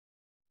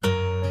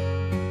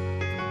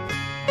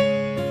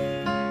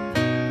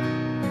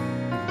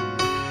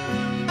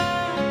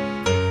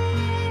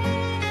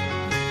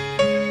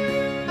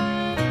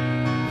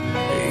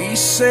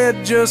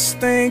said, just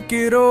think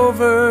it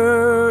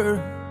over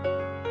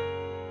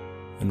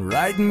and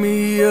write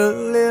me a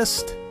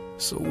list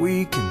so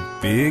we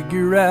can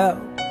figure out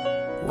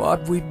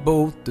what we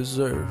both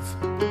deserve.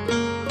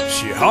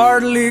 She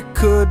hardly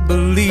could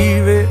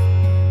believe it,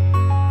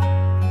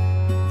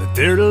 that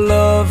their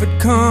love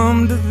had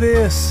come to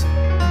this,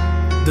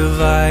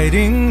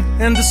 dividing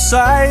and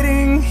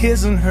deciding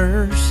his and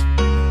hers.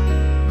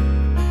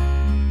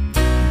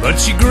 But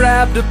she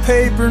grabbed a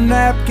paper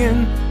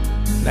napkin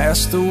and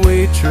asked the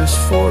waitress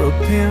for a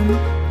pen,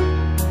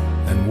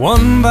 and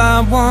one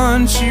by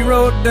one she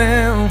wrote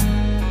down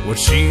what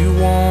she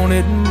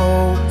wanted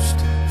most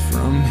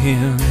from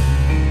him.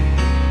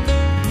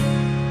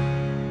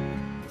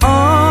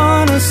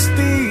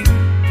 Honesty,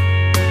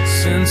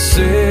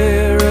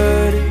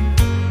 sincerity,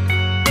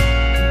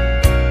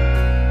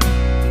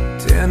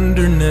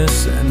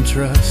 tenderness and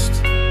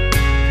trust.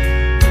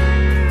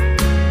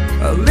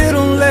 A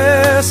little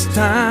less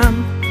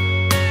time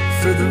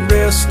for the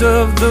rest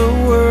of the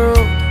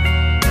world,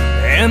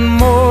 and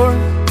more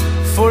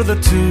for the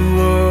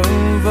two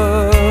of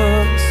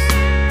us.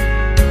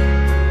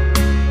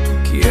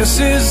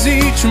 Kisses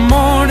each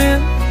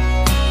morning,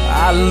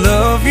 I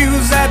love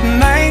yous at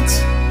night,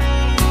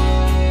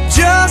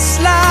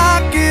 just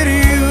like it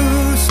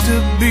used to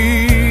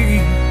be.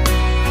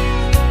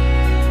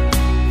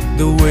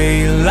 The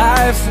way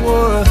life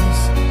was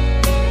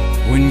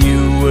when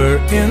you were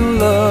in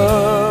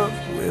love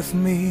with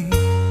me.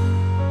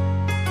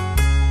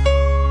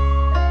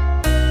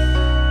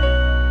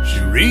 She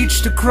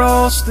reached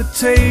across the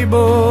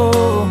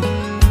table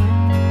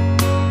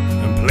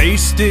and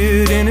placed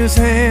it in his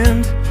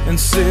hand and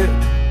said,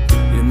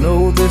 you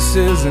know this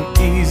isn't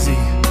easy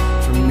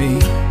for me.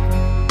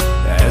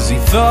 As he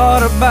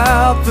thought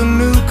about the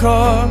new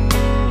car,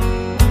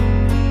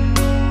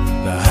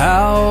 the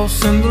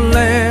house and the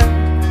land,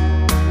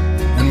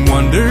 and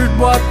wondered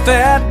what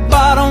that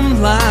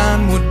bottom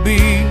line would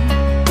be,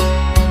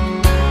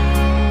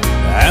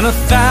 and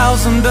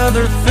 1,000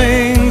 other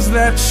things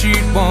that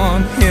she'd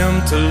want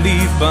him to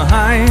leave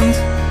behind.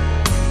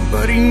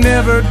 But he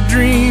never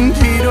dreamed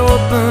he'd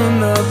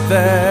open up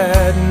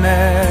that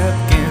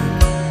napkin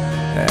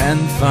and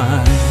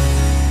find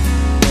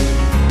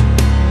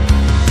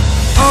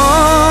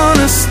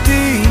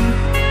honesty,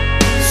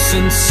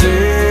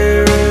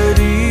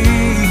 sincerity,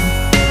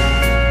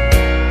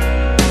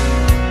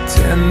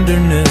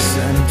 tenderness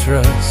and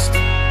trust.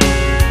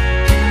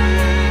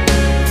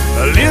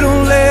 A little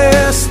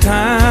less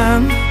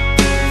time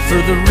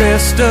for the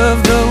rest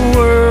of the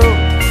world,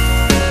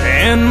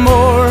 and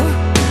more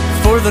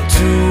for the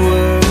two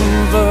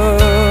of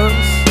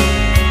us.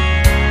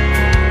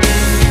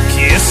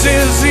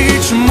 Kisses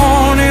each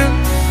morning,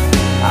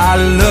 I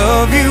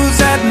love yous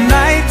at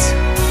night,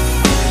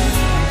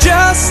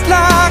 just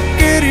like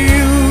it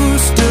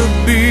used to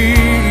be.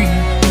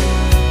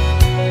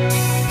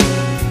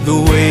 The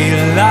way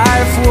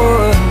life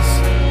was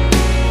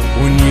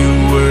when you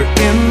were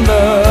in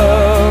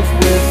love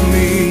with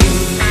me.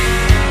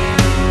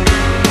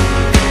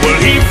 Well,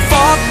 he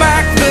fought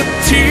back the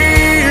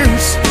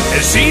tears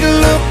as he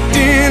looked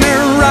in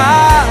her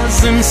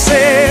eyes and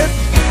said,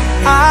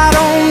 I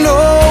don't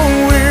know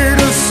where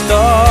to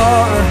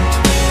start.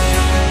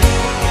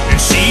 And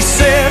she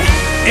said,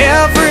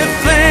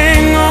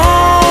 everything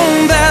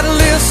on that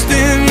list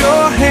in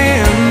your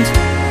hand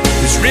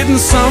is written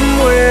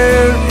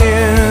somewhere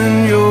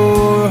in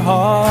your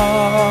heart.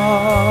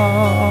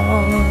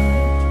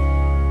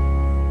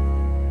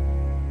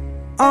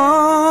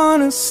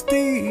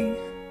 Honesty,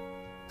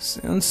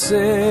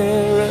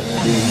 sincerity,